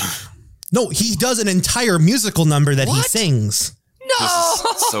No, he does an entire musical number that he sings. No,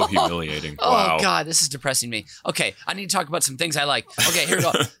 this is so humiliating. Wow. Oh God, this is depressing me. Okay, I need to talk about some things I like. Okay, here we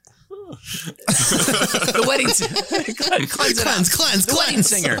go. The Wedding The Wedding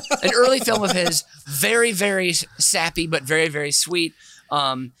Singer, an early film of his, very, very sappy but very, very sweet.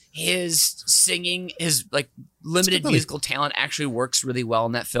 His singing, his like limited musical talent actually works really well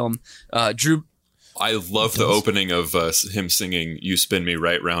in that film. I love the opening of him singing "You Spin Me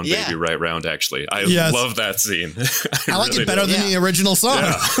Right Round, Baby, Right Round." Actually, I love that scene. I like it better than the original song.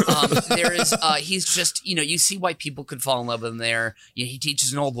 Yeah. He's just, you see why people could fall in love with him there. He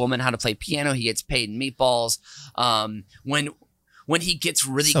teaches an old woman how to play piano. He gets paid in meatballs. When when he gets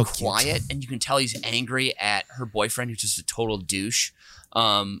really So quiet and you can tell he's angry at her boyfriend, who's just a total douche.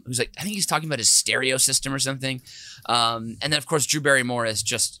 Who's like, I think he's talking about his stereo system or something. And then of course, Drew Barrymore is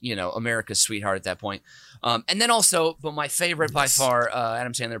just, America's sweetheart at that point. And then also, but my favorite by far,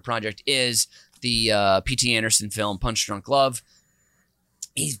 Adam Sandler project is the P.T. Anderson film, Punch Drunk Love.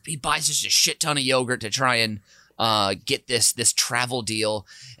 He buys just a shit ton of yogurt to try and get this travel deal.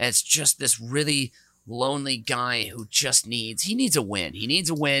 And it's just this really lonely guy who just needs a win. He needs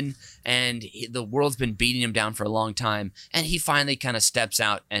a win, and the world's been beating him down for a long time. And he finally kind of steps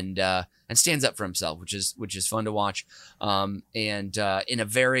out and stands up for himself, which is fun to watch. And in a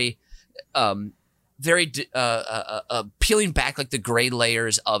very peeling back like the gray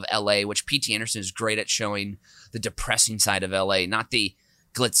layers of LA, which P.T. Anderson is great at showing the depressing side of LA, not the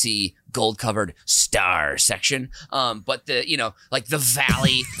glitzy gold covered star section, but the like the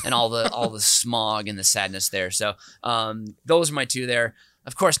valley and all the smog and the sadness there. So those are my two there.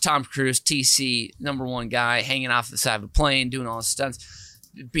 Of course, Tom Cruise, TC, number one guy, hanging off the side of a plane, doing all his stunts,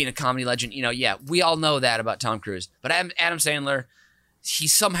 being a comedy legend. Yeah, we all know that about Tom Cruise. But Adam Sandler, he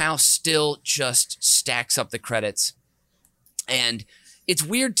somehow still just stacks up the credits. And it's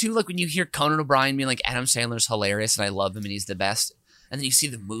weird too, like when you hear Conan O'Brien being like, Adam Sandler's hilarious and I love him and he's the best. And then you see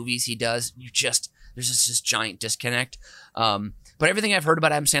the movies he does, there's just this giant disconnect. But everything I've heard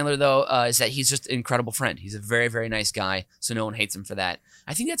about Adam Sandler, though, is that he's just an incredible friend. He's a very, very nice guy, so no one hates him for that.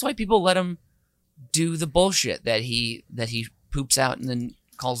 I think that's why people let him do the bullshit that he poops out and then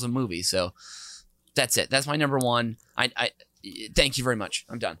calls a movie. So that's it. That's my number one. I thank you very much.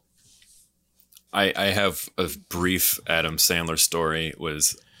 I'm done. I have a brief Adam Sandler story.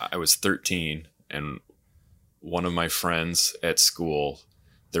 I was 13 and one of my friends at school,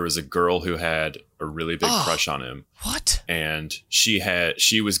 there was a girl who had a really big crush on him. What? And she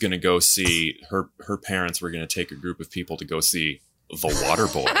was going to go see her parents were going to take a group of people to go see The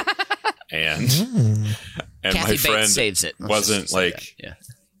Waterboy. and Kathy my friend Bates saves it. wasn't like, yeah.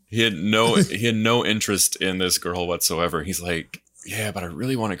 he had no interest in this girl whatsoever. He's like, yeah, but I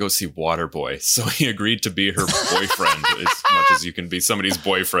really want to go see Waterboy. So he agreed to be her boyfriend as much as you can be somebody's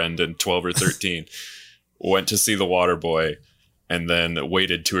boyfriend in 12 or 13. Went to see The Waterboy and then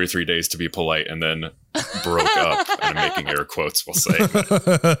waited 2 or 3 days to be polite and then broke up. And I'm making air quotes, we'll say.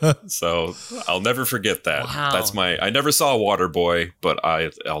 So I'll never forget that. Wow. I never saw Waterboy, but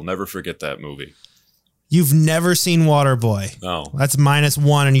I'll never forget that movie. You've never seen Waterboy. No. That's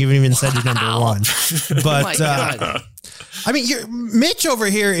 -1, and you haven't even said your number one. But, God. I mean, Mitch over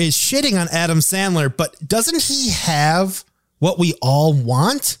here is shitting on Adam Sandler, but doesn't he have what we all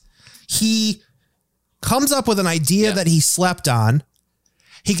want? He comes up with an idea that he slept on.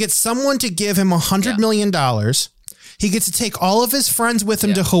 He gets someone to give him $100 million. He gets to take all of his friends with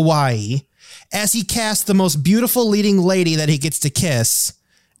him to Hawaii as he casts the most beautiful leading lady that he gets to kiss.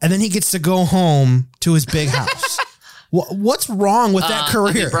 And then he gets to go home to his big house. What's wrong with that career?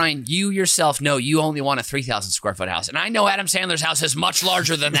 I mean, Brian, you yourself know you only want a 3,000 square foot house. And I know Adam Sandler's house is much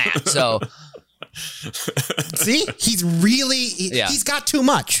larger than that. So see, he's got too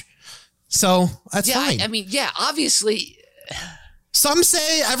much. So that's fine. I mean, obviously. Some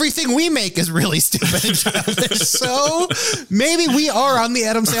say everything we make is really stupid and childish. So maybe we are on the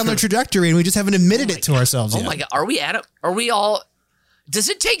Adam Sandler trajectory and we just haven't admitted it to ourselves yet. Oh my God. Are we all? Does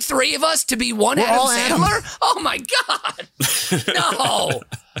it take 3 of us to be one We're Adam all Sandler? Adam. Oh my God. No.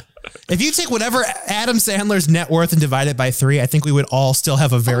 If you take whatever Adam Sandler's net worth and divide it by 3, I think we would all still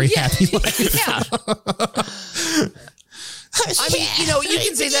have a very happy life. Yeah. I mean, you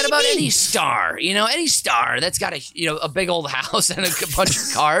can say that about any star. Any star that's got a big old house and a bunch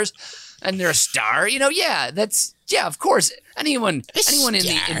of cars, and they're a star. Of course. Anyone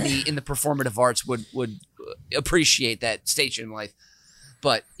in the performative arts would appreciate that station in life.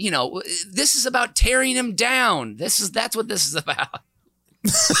 But this is about tearing him down. That's what this is about.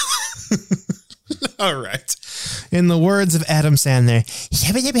 All right. In the words of Adam Sandler,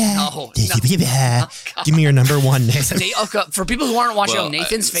 give me your number one, Nathan. For people who aren't watching,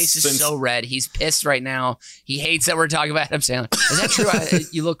 Nathan's face is so red. He's pissed right now. He hates that we're talking about Adam Sandler. Is that true?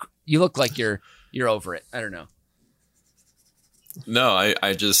 You look like you're over it. I don't know. No,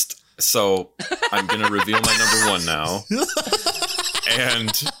 so I'm going to reveal my number one now.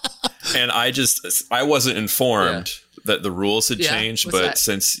 And I wasn't informed that the rules had changed, but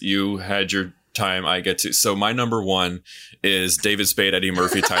since you had your time, I get to. So my number one is David Spade, Eddie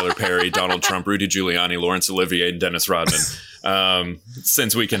Murphy, Tyler Perry, Donald Trump, Rudy Giuliani, Laurence Olivier, and Dennis Rodman.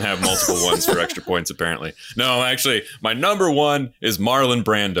 Since we can have multiple ones for extra points, apparently. No, actually, my number one is Marlon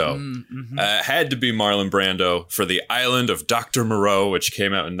Brando. Mm-hmm. Had to be Marlon Brando for The Island of Dr. Moreau, which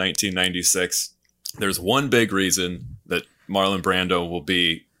came out in 1996. There's one big reason that Marlon Brando will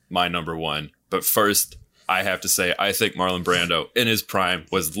be my number one. But first, I have to say, I think Marlon Brando in his prime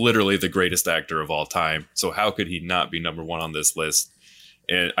was literally the greatest actor of all time. So how could he not be number one on this list?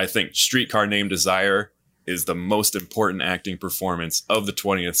 And I think Streetcar Named Desire is the most important acting performance of the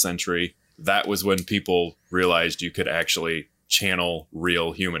 20th century. That was when people realized you could actually channel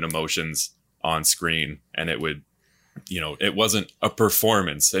real human emotions on screen, and it would, it wasn't a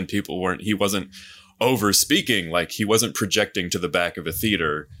performance, and he wasn't over speaking, like he wasn't projecting to the back of a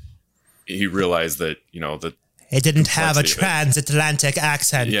theater. He realized that, it didn't have a transatlantic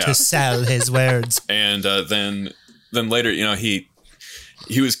accent to sell his words. And then later, he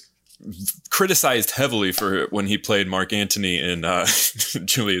was criticized heavily for when he played Mark Antony in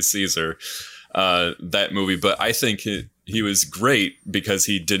Julius Caesar, that movie. But I think he was great because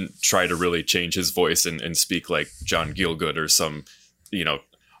he didn't try to really change his voice and speak like John Gielgud or some,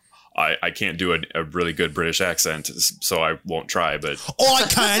 I can't do a really good British accent, so I won't try. But I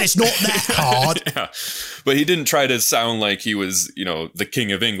can. It's not that hard. Yeah. But he didn't try to sound like he was, the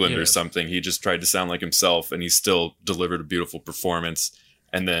King of England or something. He just tried to sound like himself, and he still delivered a beautiful performance.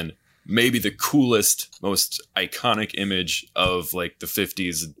 And then maybe the coolest, most iconic image of like the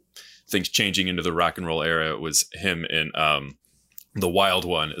 50s, things changing into the rock and roll era, was him in The Wild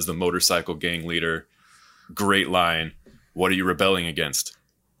One as the motorcycle gang leader. Great line. What are you rebelling against?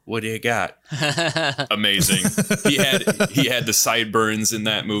 What do you got? Amazing. He had the sideburns in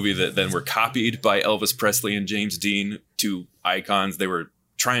that movie that then were copied by Elvis Presley and James Dean, two icons. They were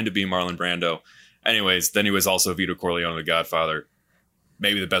trying to be Marlon Brando. Anyways, then he was also Vito Corleone in The Godfather.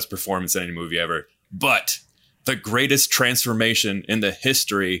 Maybe the best performance in any movie ever. But the greatest transformation in the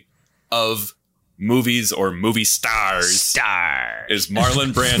history of movies or movie stars is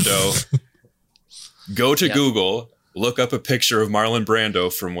Marlon Brando. Go to Google, look up a picture of Marlon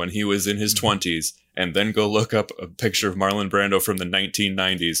Brando from when he was in his 20s, and then go look up a picture of Marlon Brando from the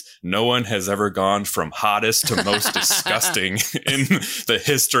 1990s. No one has ever gone from hottest to most disgusting in the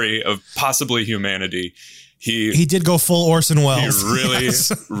history of possibly humanity. He did go full Orson Welles. He really,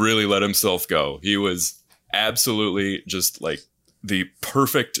 really let himself go. He was absolutely just like the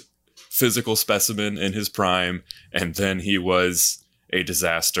perfect physical specimen in his prime. And then he was a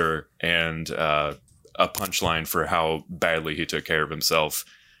disaster and a punchline for how badly he took care of himself.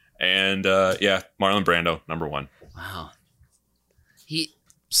 And Marlon Brando, number one. Wow.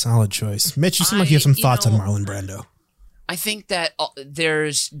 Solid choice. Mitch, you seem like you have some thoughts on Marlon Brando. I think that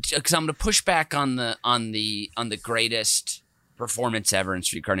because I'm going to push back on the greatest performance ever in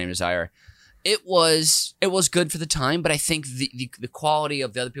Streetcar Named Desire. It was good for the time, but I think the quality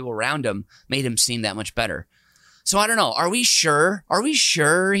of the other people around him made him seem that much better. So I don't know. Are we sure? Are we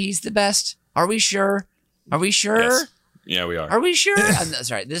sure he's the best? Are we sure? Are we sure? Yes. Yeah, we are. Are we sure?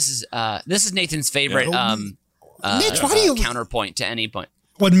 Sorry. This is Nathan's favorite Mitch, why do you counterpoint to any point.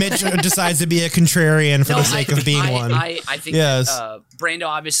 When Mitch decides to be a contrarian for the sake of being one. I think Brando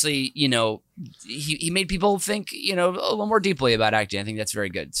obviously, he made people think, a little more deeply about acting. I think that's very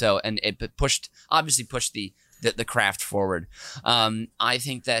good. So, and it pushed the craft forward. I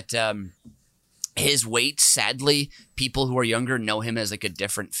think that his weight, sadly, people who are younger know him as like a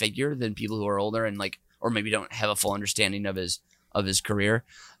different figure than people who are older and or maybe don't have a full understanding of his career.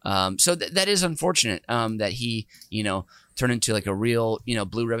 So that is unfortunate that he, turned into like a real,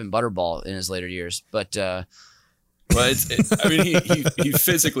 blue ribbon butterball in his later years. But he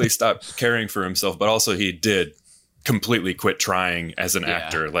physically stopped caring for himself, but also he did completely quit trying as an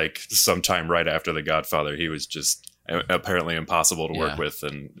actor. Like sometime right after The Godfather, he was just apparently impossible to work with,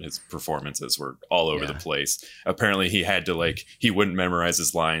 and his performances were all over the place. Apparently he had to he wouldn't memorize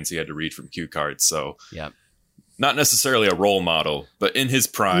his lines. He had to read from cue cards. So not necessarily a role model, but in his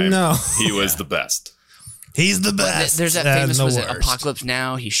prime, he was the best. He's the best. There's that famous Apocalypse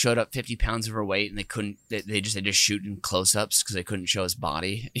Now. He showed up 50 pounds overweight, and they couldn't. They just shoot in close-ups because they couldn't show his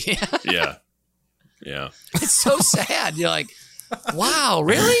body. Yeah. It's so sad. You're like, wow,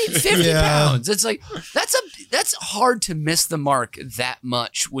 really? 50 pounds? It's like that's hard to miss the mark that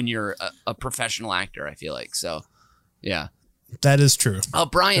much when you're a professional actor. I feel like so. Yeah. That is true. Oh,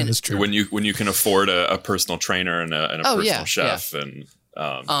 Brian, that is true. When you can afford a personal trainer and a personal chef and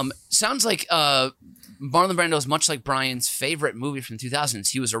sounds like Marlon Brando is much like Brian's favorite movie from the 2000s.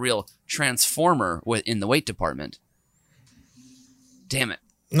 He was a real transformer in the weight department. Damn it.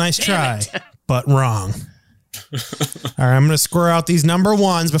 Nice try, but wrong. All right, I'm going to square out these number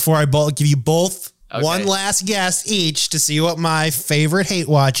ones before I give you both one last guess each to see what my favorite hate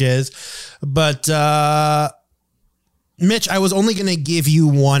watch is. But Mitch, I was only going to give you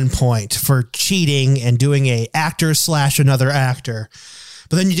 1 point for cheating and doing a actor / another actor,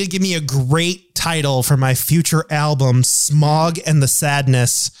 But then you did give me a great title for my future album, Smog and the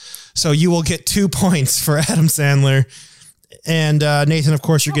Sadness. So you will get 2 points for Adam Sandler. And Nathan, of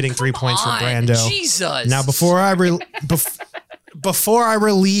course, you're getting 3 points for Brando. Jesus. Now, before I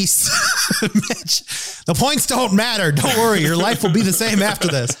release, Mitch, the points don't matter. Don't worry. Your life will be the same after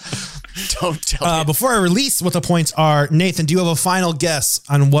this. Don't tell me. Before I release what the points are, Nathan, do you have a final guess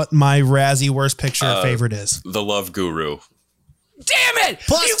on what my Razzie Worst Picture favorite is? The Love Guru. Damn it!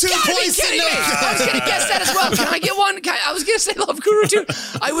 Plus You 2 gotta points be kidding to me! Nathan. I was gonna guess that as well. Can I get one? I was gonna say Love Guru too.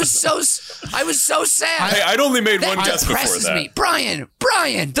 I was so sad. Hey, I'd only made That one guess before depresses that. me. Brian,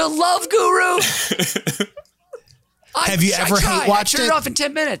 the Love Guru. Have you ever hate watched I turned it? it off in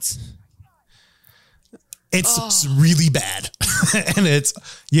 10 minutes. It's really bad. And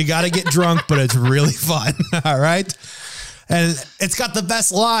you got to get drunk, but it's really fun. All right. And it's got the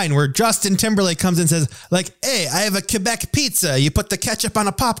best line where Justin Timberlake comes in and says, like, hey, I have a Quebec pizza. You put the ketchup on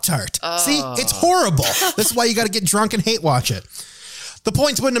a Pop-Tart. See, it's horrible. This is why you got to get drunk and hate watch it. The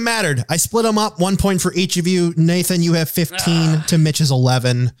points wouldn't have mattered. I split them up, 1 point for each of you. Nathan, you have 15 to Mitch's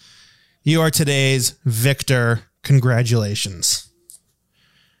 11. You are today's victor. Congratulations.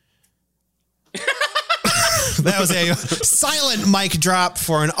 That was a silent mic drop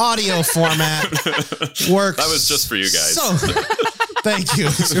for an audio format. Works. That was just for you guys. So, thank you.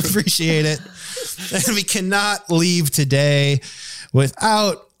 Appreciate it. And we cannot leave today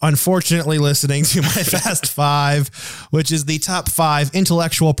without, unfortunately, listening to my Fast Five, which is the top 5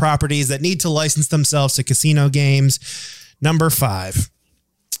 intellectual properties that need to license themselves to casino games. Number 5,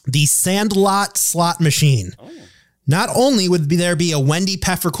 the Sandlot slot machine. Not only would there be a Wendy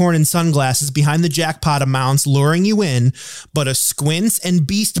peppercorn and sunglasses behind the jackpot amounts luring you in, but a Squints and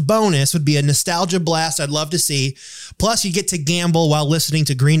Beast bonus would be a nostalgia blast I'd love to see. Plus, you get to gamble while listening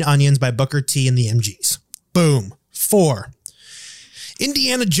to Green Onions by Booker T and the MGs. Boom. 4,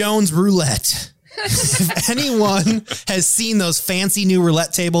 Indiana Jones roulette. If anyone has seen those fancy new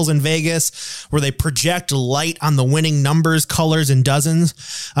roulette tables in Vegas where they project light on the winning numbers, colors, and dozens,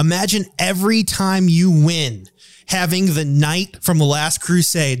 imagine every time you win having the knight from The Last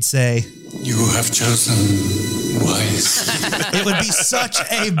Crusade say, You have chosen wise. it would be such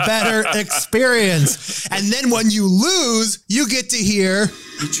a better experience. And then when you lose, you get to hear,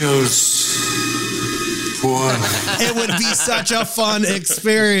 You chose poor. it would be such a fun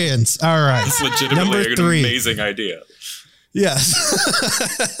experience. All right. It's legitimately Number an 3. amazing idea. Yes.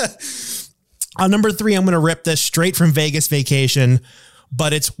 On number 3, I'm going to rip this straight from Vegas Vacation,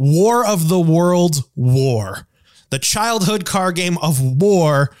 but it's War of the Worlds War. The childhood car game of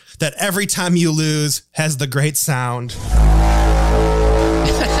war that every time you lose has the great sound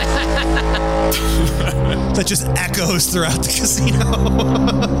that just echoes throughout the casino.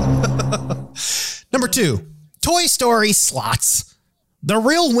 Number 2, Toy Story slots. The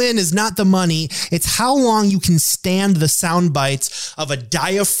real win is not the money. It's how long you can stand the sound bites of a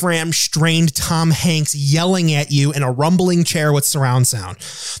diaphragm-strained Tom Hanks yelling at you in a rumbling chair with surround sound.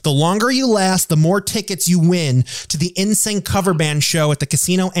 The longer you last, the more tickets you win to the NSYNC cover band show at the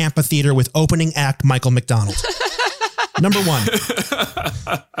Casino Amphitheater with opening act Michael McDonald. Number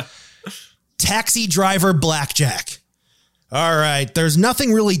 1. Taxi Driver Blackjack. All right, there's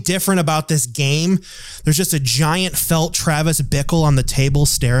nothing really different about this game. There's just a giant felt Travis Bickle on the table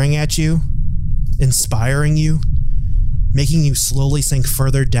staring at you, inspiring you, making you slowly sink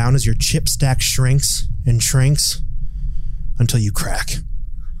further down as your chip stack shrinks and shrinks until you crack.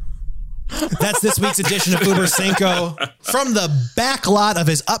 That's this week's edition of Uber Cinco from the back lot of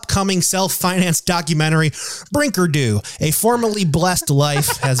his upcoming self-financed documentary, Brinkerdoo, A Formerly Blessed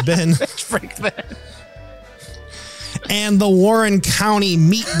Life has been... And the Warren County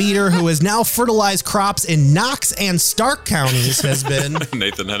meat beater who has now fertilized crops in Knox and Stark counties has been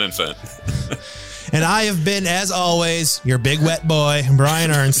Nathan Henenfent. And I have been, as always, your big wet boy,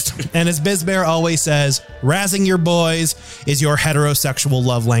 Brian Ernst. And as Bizbear always says, razzing your boys is your heterosexual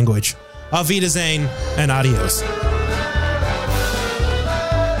love language. Auf Wiedersehen and adios.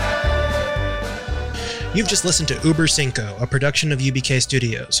 You've just listened to Uber Cinco, a production of UBK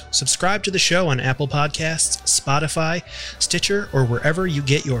Studios. Subscribe to the show on Apple Podcasts, Spotify, Stitcher, or wherever you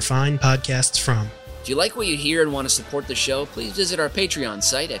get your fine podcasts from. If you like what you hear and want to support the show, please visit our Patreon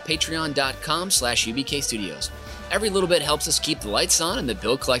site at patreon.com/UBKstudios. Every little bit helps us keep the lights on and the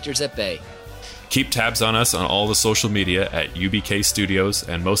bill collectors at bay. Keep tabs on us on all the social media at UBK Studios,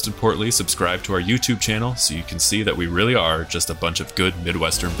 and most importantly, subscribe to our YouTube channel so you can see that we really are just a bunch of good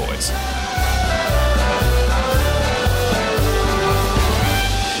Midwestern boys.